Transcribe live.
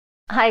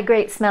Hi,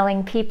 great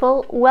smelling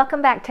people.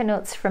 Welcome back to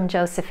Notes from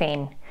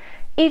Josephine.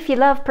 If you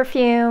love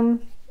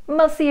perfume,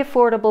 mostly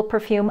affordable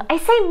perfume, I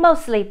say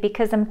mostly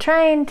because I'm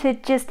trying to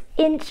just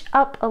inch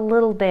up a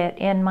little bit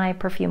in my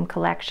perfume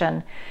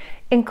collection.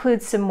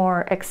 Include some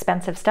more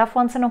expensive stuff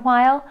once in a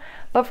while,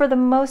 but for the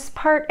most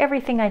part,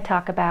 everything I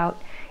talk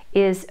about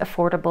is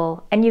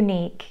affordable and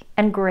unique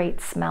and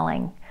great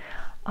smelling.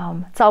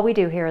 It's all we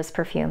do here is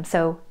perfume,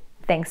 so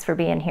thanks for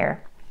being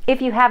here. If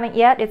you haven't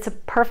yet, it's a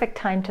perfect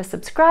time to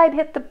subscribe,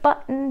 hit the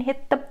button,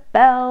 hit the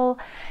bell,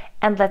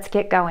 and let's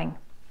get going.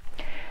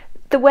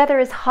 The weather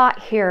is hot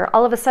here.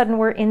 All of a sudden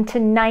we're into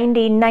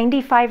 90,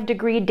 95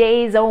 degree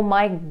days. Oh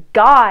my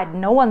God,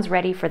 no one's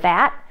ready for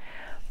that.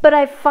 But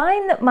I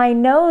find that my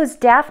nose,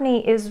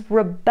 Daphne, is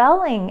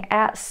rebelling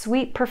at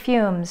sweet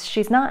perfumes.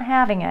 She's not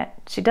having it.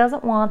 She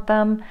doesn't want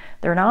them.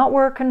 They're not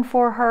working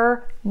for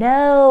her.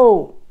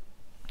 No.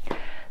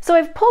 So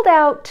I've pulled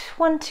out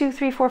 1, 2,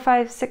 3, 4,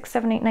 5, 6,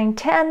 7, 8, 9,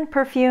 10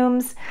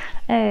 perfumes.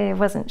 I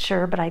wasn't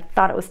sure, but I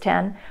thought it was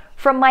 10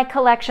 from my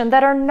collection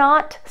that are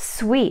not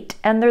sweet.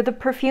 And they're the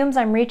perfumes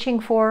I'm reaching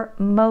for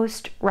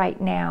most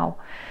right now.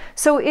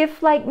 So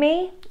if, like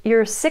me,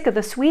 you're sick of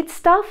the sweet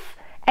stuff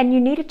and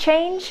you need a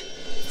change,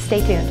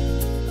 stay tuned.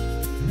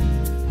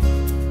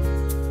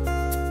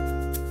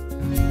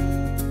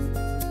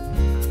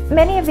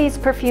 Many of these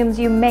perfumes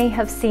you may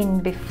have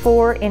seen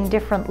before in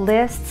different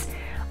lists.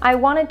 I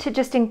wanted to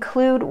just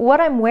include what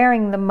I'm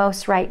wearing the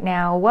most right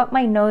now, what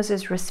my nose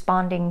is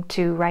responding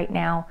to right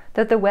now,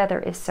 that the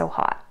weather is so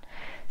hot.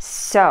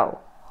 So,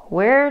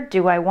 where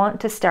do I want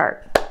to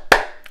start?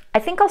 I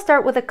think I'll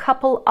start with a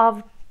couple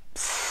of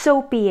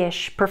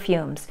soapy-ish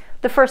perfumes.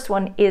 The first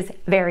one is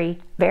very,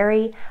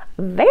 very,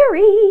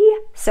 very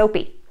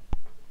soapy.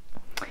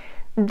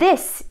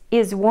 This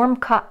is Warm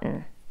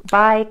Cotton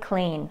by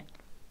Clean.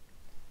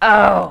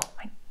 Oh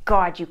my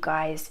God, you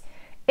guys.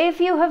 If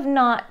you have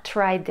not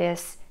tried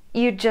this,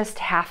 you just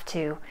have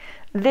to.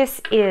 This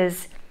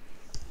is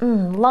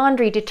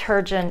laundry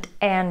detergent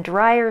and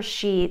dryer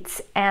sheets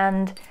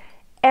and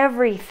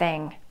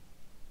everything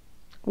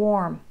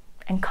warm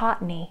and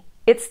cottony.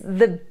 It's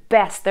the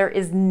best. There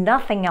is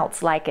nothing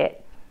else like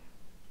it.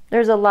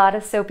 There's a lot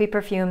of soapy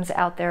perfumes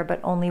out there, but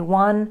only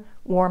one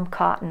Warm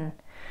Cotton.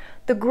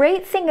 The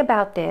great thing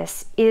about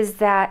this is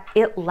that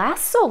it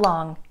lasts so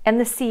long and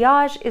the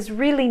sillage is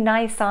really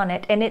nice on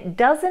it, and it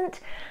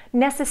doesn't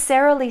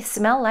necessarily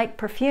smell like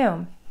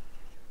perfume.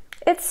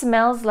 It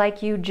smells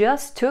like you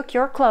just took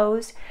your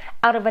clothes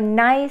out of a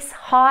nice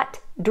hot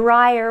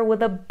dryer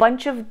with a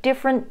bunch of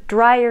different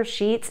dryer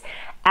sheets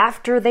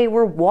after they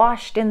were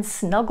washed in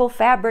Snuggle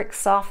fabric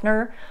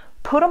softener,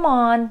 put them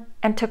on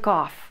and took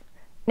off.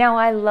 Now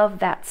I love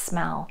that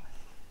smell.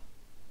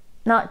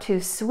 Not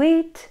too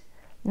sweet,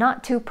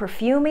 not too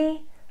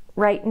perfumey.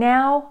 Right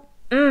now,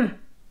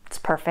 it's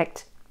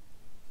perfect.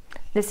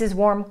 This is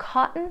Warm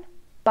Cotton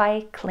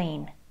by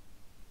Clean.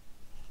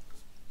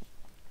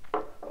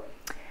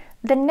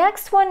 The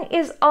next one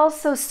is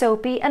also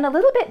soapy and a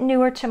little bit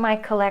newer to my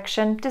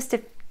collection, just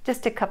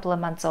a couple of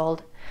months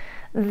old.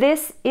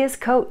 This is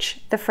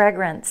Coach, the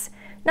fragrance.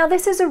 Now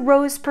this is a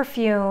rose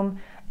perfume,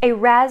 a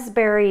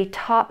raspberry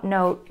top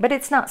note, but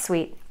it's not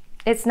sweet.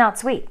 It's not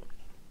sweet.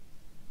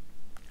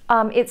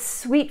 It's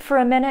sweet for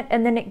a minute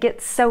and then it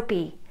gets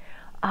soapy.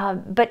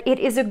 But it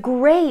is a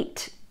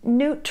great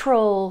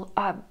neutral,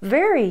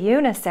 very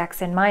unisex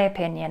in my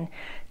opinion,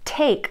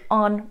 take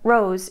on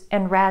rose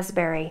and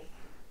raspberry.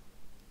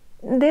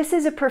 This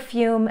is a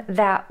perfume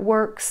that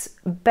works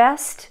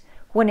best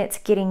when it's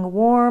getting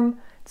warm.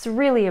 It's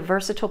really a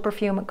versatile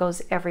perfume. It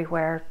goes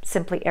everywhere,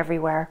 simply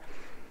everywhere.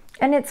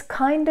 And it's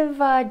kind of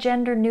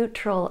gender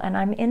neutral, and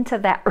I'm into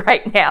that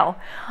right now.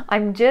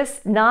 I'm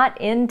just not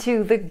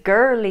into the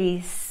girly,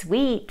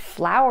 sweet,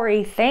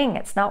 flowery thing.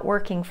 It's not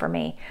working for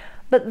me.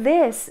 But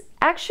this,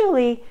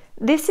 actually,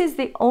 this is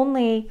the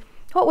only,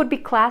 what would be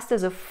classed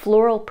as a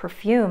floral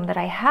perfume that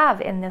I have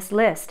in this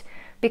list,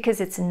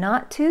 because it's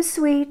not too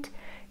sweet.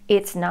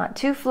 It's not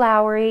too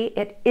flowery.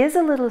 It is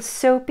a little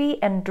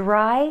soapy and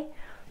dry.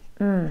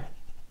 And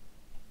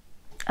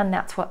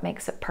that's what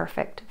makes it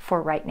perfect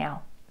for right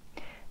now.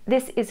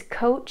 This is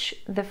Coach,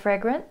 the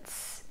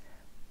fragrance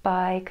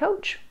by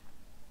Coach.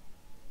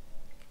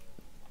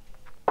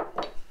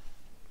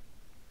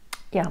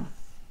 Yum.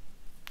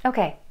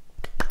 Okay.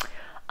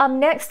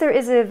 Next there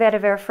is a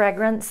vetiver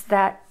fragrance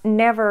that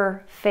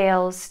never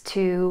fails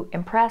to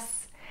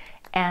impress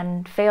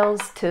and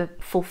fails to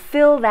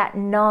fulfill that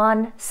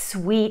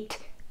non-sweet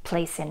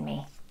place in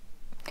me.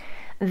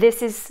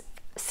 This is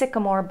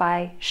Sycomore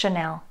by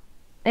Chanel.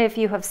 If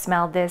you have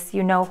smelled this,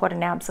 you know what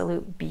an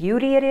absolute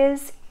beauty it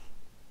is.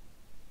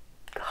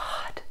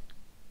 God,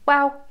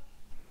 wow.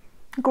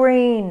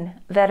 Green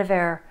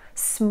vetiver,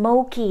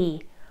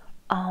 smoky,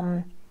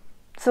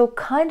 so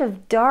kind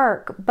of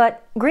dark,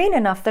 but green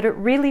enough that it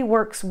really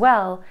works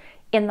well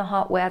in the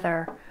hot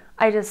weather.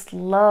 I just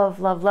love,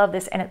 love, love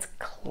this, and it's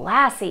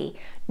classy.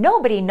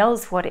 Nobody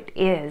knows what it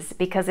is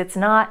because it's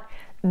not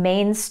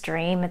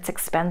mainstream, it's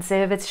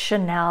expensive, it's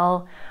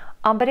Chanel,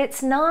 but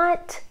it's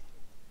not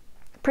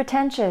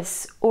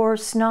pretentious or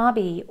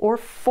snobby or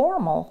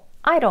formal.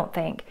 I don't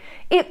think.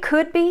 It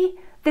could be.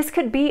 This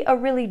could be a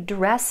really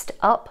dressed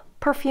up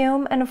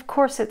perfume, and of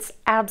course it's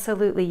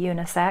absolutely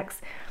unisex.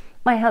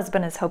 My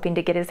husband is hoping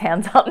to get his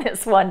hands on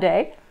this one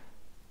day.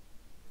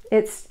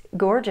 It's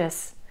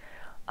gorgeous.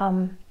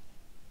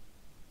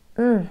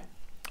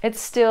 It's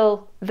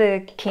still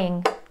the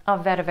king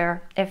of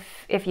vetiver,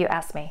 if you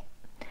ask me.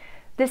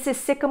 This is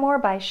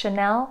Sycomore by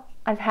Chanel.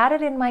 I've had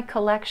it in my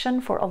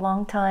collection for a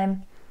long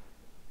time,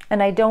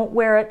 and I don't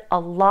wear it a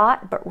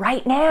lot, but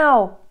right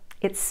now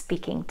it's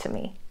speaking to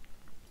me.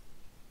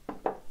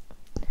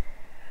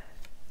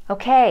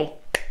 Okay,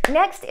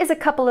 next is a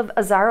couple of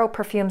Azzaro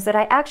perfumes that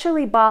I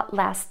actually bought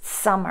last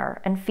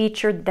summer and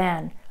featured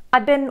then.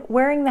 I've been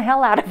wearing the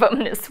hell out of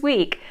them this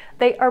week.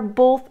 They are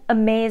both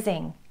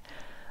amazing.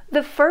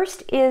 The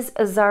first is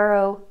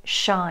Azzaro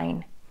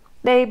Shine.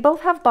 They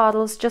both have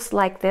bottles just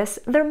like this.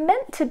 They're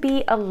meant to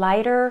be a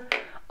lighter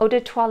eau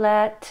de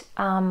toilette,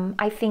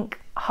 I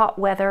think hot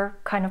weather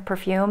kind of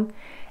perfume,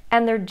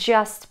 and they're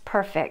just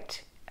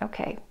perfect.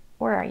 Okay,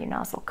 where are you,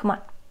 nozzle? Come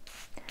on.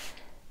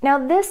 Now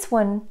this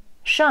one,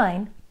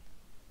 Shine,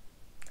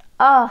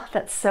 oh,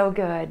 that's so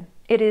good.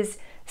 It is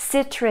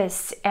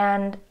citrus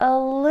and a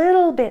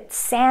little bit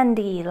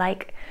sandy,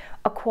 like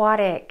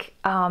aquatic.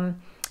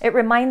 It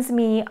reminds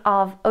me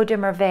of Eau de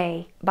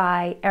Merveille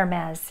by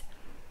Hermes.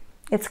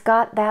 It's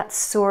got that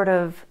sort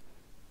of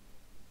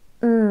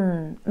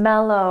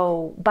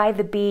mellow, by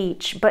the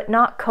beach, but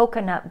not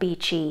coconut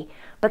beachy,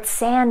 but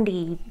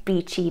sandy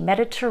beachy,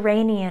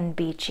 Mediterranean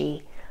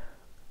beachy.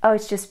 Oh,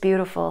 it's just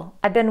beautiful.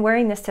 I've been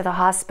wearing this to the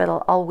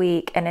hospital all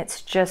week, and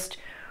it's just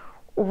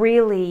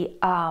really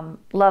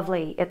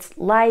lovely. It's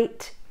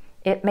light.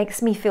 It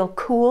makes me feel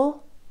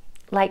cool,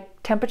 like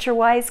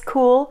temperature-wise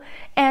cool,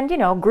 and, you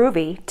know,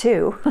 groovy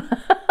too.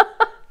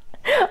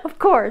 Of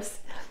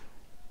course.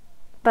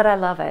 But I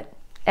love it,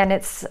 and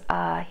it's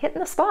hitting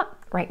the spot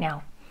right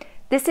now.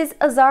 This is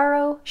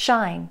Azzaro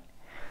Shine.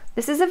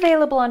 This is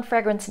available on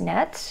Fragrance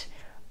Net.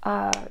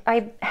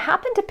 I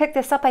happened to pick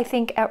this up, I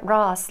think, at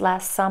Ross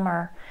last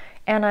summer,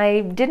 and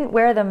I didn't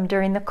wear them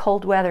during the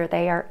cold weather.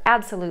 They are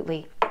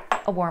absolutely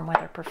a warm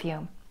weather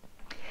perfume.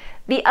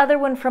 The other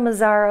one from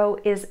Azzaro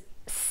is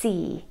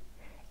Sea,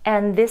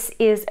 and this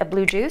is a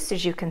blue juice,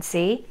 as you can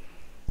see.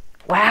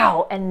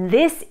 Wow, and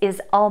this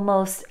is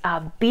almost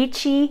a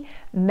beachy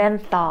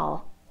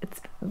menthol.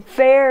 It's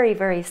very,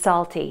 very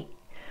salty.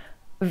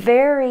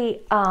 Very,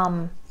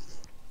 what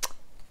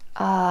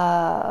do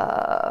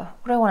I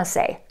want to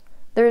say?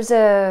 There's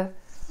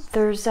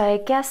I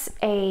guess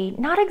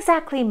not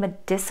exactly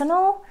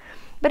medicinal,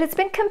 but it's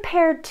been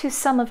compared to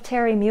some of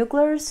Terry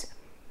Mugler's,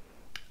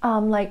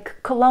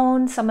 like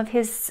cologne, some of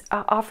his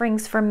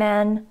offerings for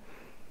men.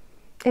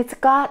 It's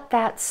got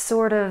that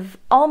sort of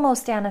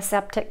almost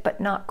antiseptic, but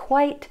not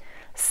quite,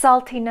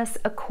 saltiness,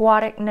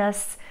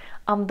 aquaticness.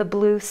 The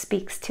blue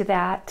speaks to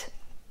that.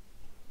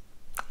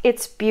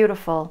 It's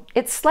beautiful.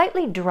 It's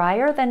slightly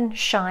drier than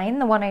Shine,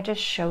 the one I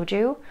just showed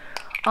you.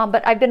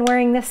 But I've been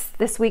wearing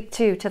this week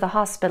too to the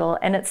hospital,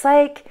 and it's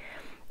like,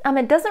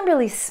 it doesn't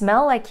really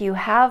smell like you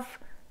have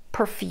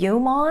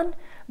perfume on,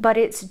 but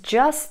it's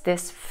just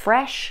this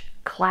fresh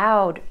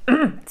cloud.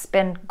 It's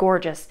been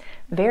gorgeous.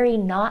 Very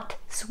not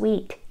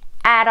sweet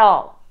at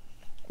all.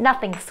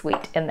 Nothing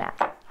sweet in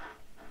that.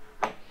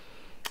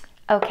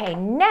 Okay,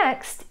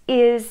 next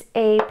is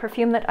a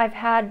perfume that I've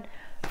had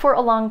for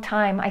a long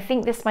time. I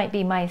think this might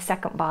be my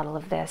second bottle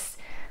of this.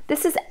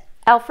 This is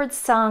Alfred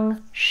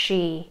Sung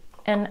She,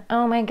 and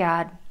oh my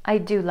God, I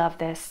do love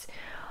this.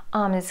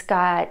 It's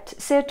got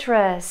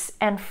citrus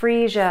and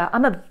freesia.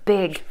 I'm a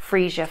big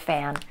freesia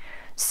fan.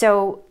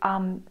 So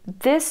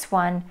this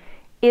one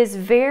is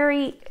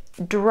very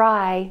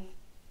dry,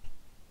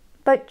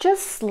 but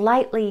just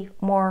slightly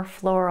more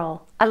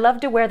floral. I love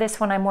to wear this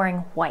when I'm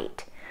wearing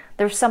white.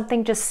 There's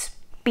something just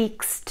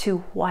speaks to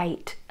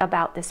white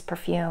about this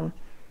perfume.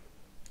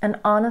 And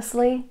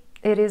honestly,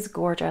 it is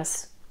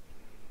gorgeous.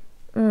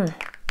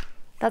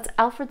 That's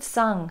Alfred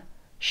Sung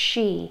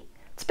She.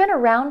 It's been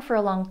around for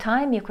a long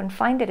time. You can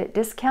find it at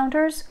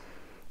discounters.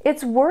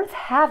 It's worth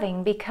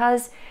having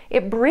because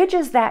it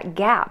bridges that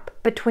gap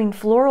between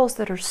florals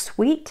that are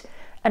sweet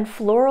and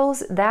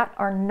florals that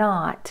are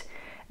not.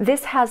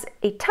 This has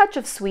a touch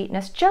of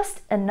sweetness,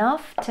 just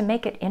enough to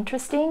make it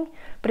interesting,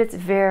 but it's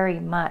very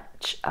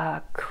much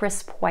a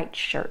crisp white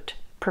shirt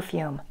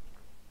perfume.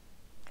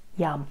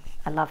 Yum,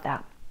 I love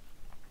that.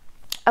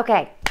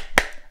 Okay,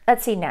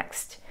 let's see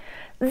next.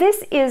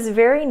 This is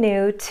very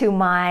new to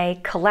my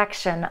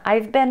collection.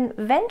 I've been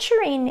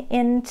venturing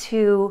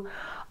into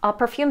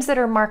perfumes that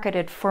are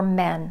marketed for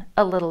men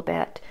a little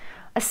bit,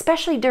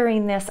 especially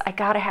during this I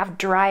gotta have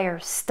drier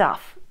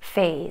stuff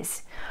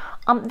phase.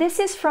 This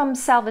is from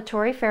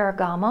Salvatore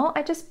Ferragamo.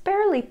 I just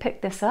barely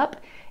picked this up.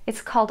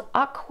 It's called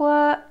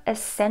Aqua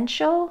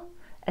Essenziale.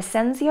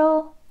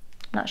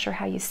 Not sure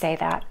how you say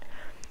that.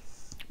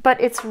 But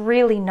it's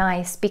really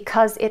nice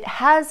because it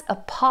has a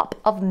pop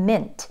of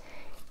mint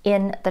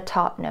in the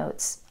top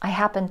notes. I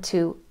happen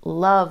to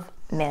love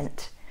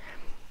mint.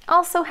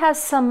 Also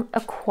has some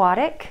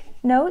aquatic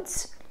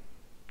notes,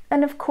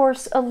 and of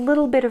course a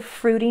little bit of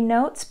fruity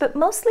notes, but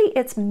mostly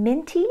it's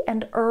minty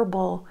and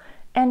herbal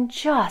and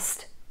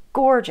just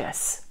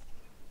gorgeous.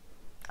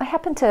 I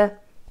happen to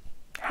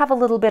have a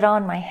little bit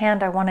on my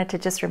hand. I wanted to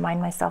just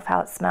remind myself how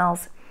it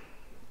smells.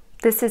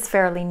 This is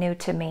fairly new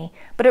to me,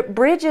 but it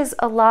bridges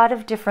a lot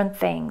of different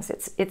things.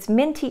 It's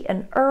minty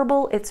and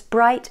herbal, it's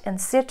bright and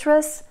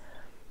citrus.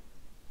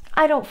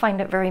 I don't find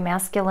it very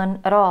masculine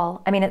at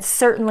all. I mean, it's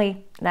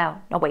certainly,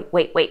 no,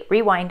 wait,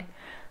 rewind.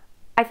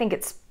 I think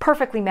it's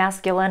perfectly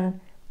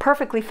masculine,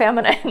 perfectly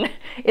feminine.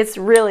 It's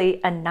really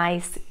a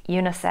nice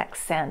unisex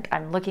scent.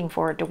 I'm looking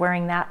forward to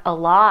wearing that a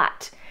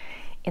lot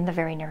in the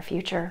very near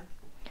future.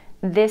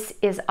 This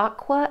is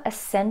Aqua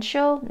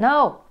Essential,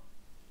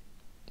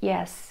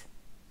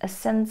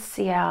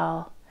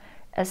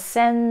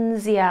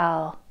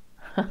 Essenziale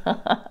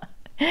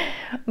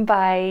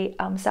by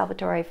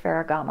Salvatore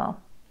Ferragamo.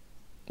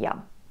 Yeah.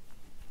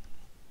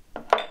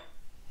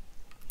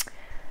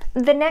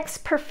 The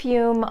next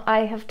perfume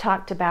I have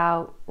talked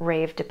about,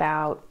 raved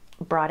about,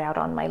 brought out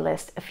on my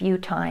list a few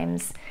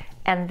times,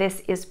 and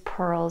this is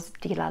Perles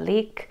de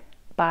Lalique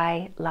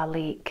by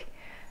Lalique.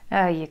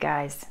 Oh, you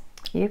guys.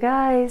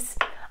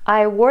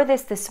 I wore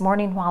this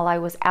morning while I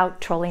was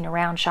out trolling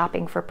around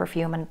shopping for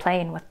perfume and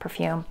playing with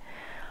perfume.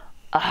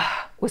 It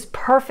was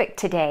perfect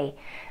today.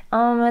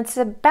 It's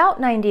about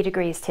 90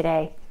 degrees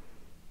today.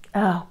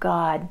 Oh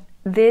God,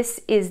 this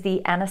is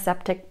the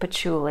antiseptic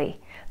patchouli.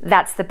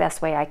 That's the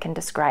best way I can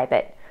describe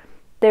it.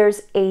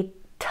 There's a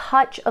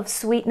touch of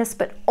sweetness,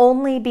 but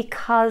only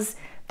because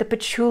the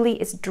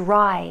patchouli is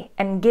dry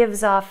and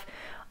gives off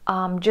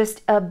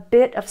just a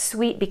bit of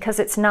sweet, because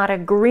it's not a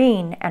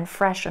green and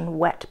fresh and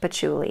wet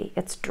patchouli.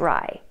 It's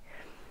dry.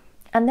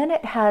 And then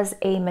it has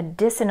a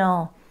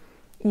medicinal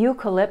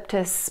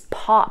eucalyptus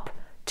pop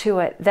to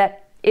it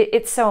that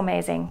it's so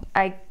amazing.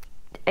 I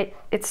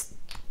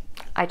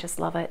just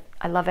love it.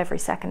 I love every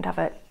second of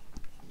it.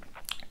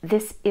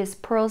 This is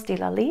Perles de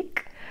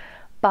Lalique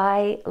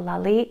by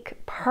Lalique.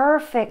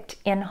 Perfect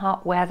in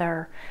hot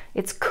weather.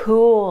 It's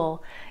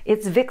cool.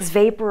 It's Vicks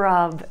Vapor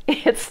Rub.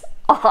 It's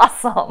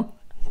awesome.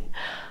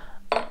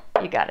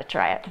 You gotta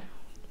try it.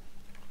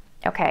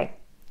 Okay,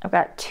 I've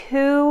got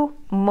two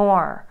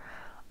more.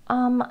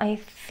 I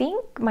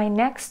think my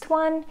next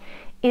one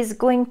is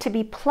going to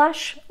be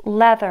Plush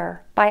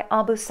Leather by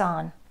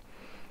Aubousson.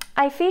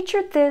 I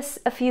featured this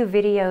a few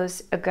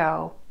videos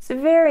ago. It's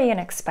very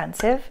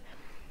inexpensive.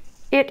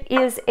 It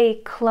is a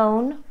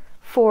clone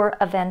for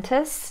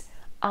Aventus,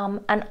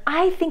 and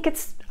I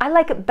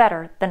like it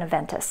better than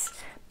Aventus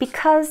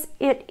because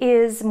it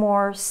is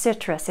more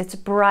citrus. It's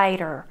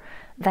brighter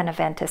than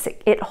Aventus.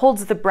 It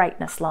holds the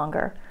brightness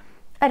longer.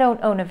 I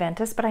don't own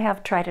Aventus, but I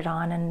have tried it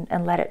on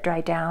and let it dry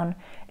down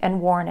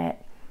and worn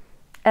it.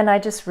 And I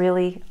just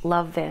really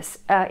love this.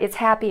 It's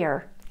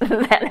happier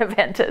than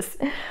Aventus.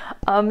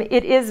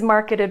 It is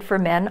marketed for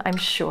men, I'm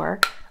sure,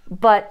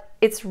 but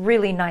it's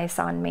really nice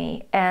on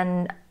me,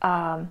 and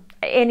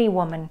any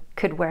woman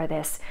could wear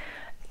this.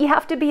 You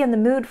have to be in the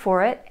mood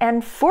for it,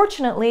 and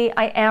fortunately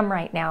I am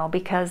right now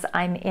because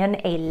I'm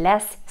in a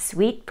less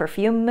sweet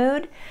perfume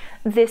mood.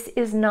 This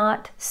is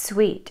not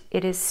sweet.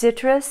 It is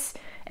citrus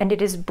and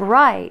it is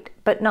bright,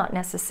 but not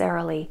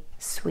necessarily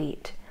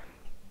sweet.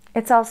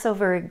 It's also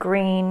very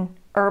green,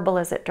 herbal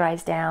as it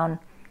dries down.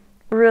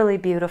 Really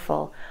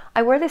beautiful.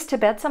 I wear this to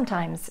bed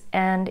sometimes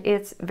and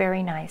it's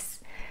very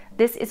nice.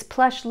 This is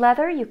Plush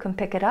Leather. You can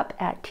pick it up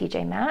at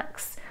TJ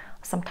Maxx,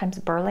 sometimes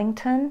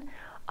Burlington.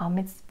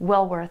 It's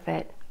well worth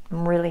it.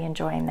 I'm really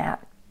enjoying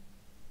that.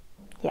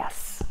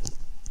 Yes.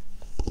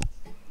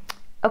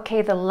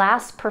 Okay, the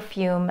last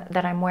perfume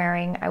that I'm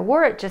wearing, I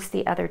wore it just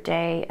the other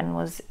day and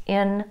was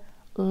in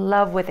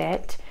love with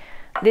it.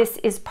 This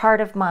is part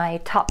of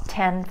my top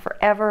 10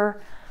 forever,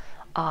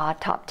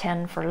 top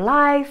 10 for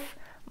life,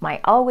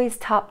 my always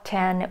top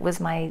 10. It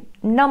was my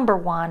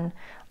 #1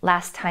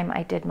 last time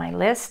I did my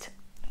list,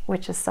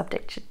 which is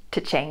subject to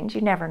change.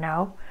 You never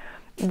know.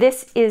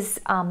 This is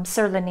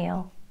Sur le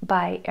Nil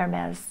by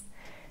Hermes,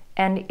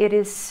 and it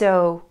is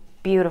so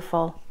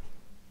beautiful.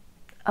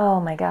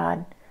 Oh my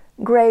God.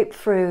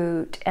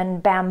 Grapefruit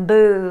and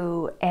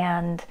bamboo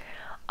and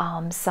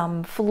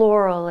some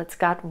floral. It's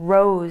got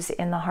rose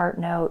in the heart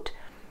note.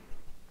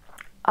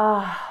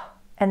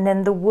 And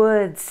then the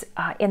woods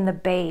in the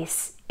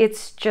base.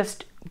 It's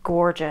just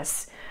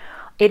gorgeous.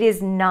 It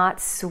is not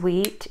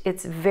sweet.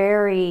 It's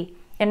very,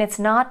 and it's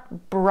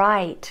not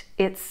bright.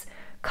 It's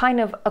kind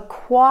of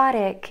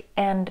aquatic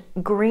and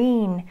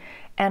green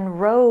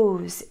and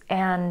rose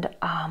and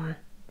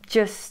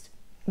just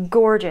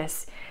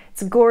gorgeous.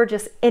 It's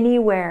gorgeous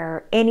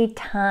anywhere,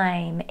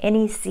 anytime,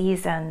 any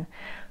season,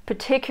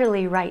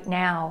 particularly right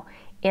now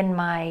in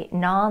my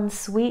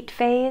non-sweet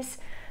phase.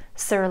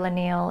 Sur le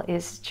Nil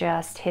is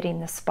just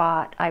hitting the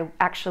spot. I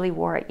actually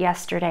wore it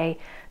yesterday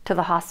to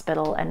the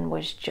hospital and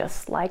was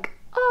just like,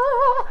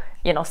 ah!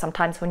 You know,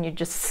 sometimes when you're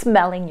just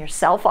smelling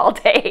yourself all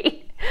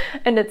day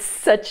and it's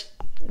such,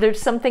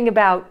 there's something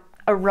about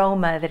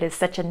aroma that is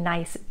such a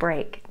nice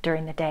break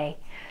during the day.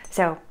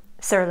 So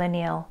Sur le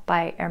Nil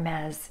by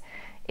Hermes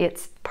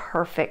It's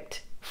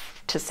perfect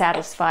to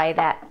satisfy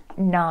that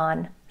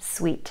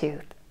non-sweet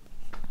tooth.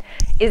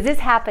 Is this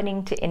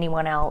happening to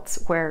anyone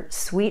else where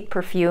sweet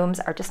perfumes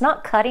are just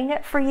not cutting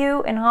it for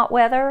you in hot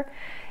weather?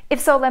 If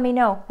so, let me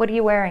know. What are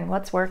you wearing?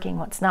 What's working?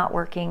 What's not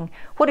working?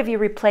 What have you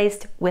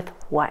replaced with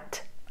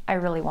what? I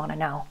really want to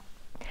know.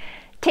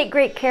 Take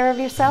great care of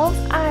yourselves.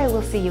 I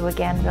will see you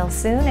again real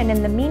soon. And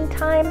in the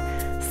meantime,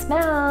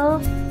 smell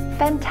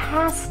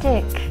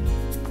fantastic.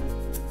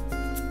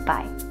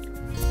 Bye.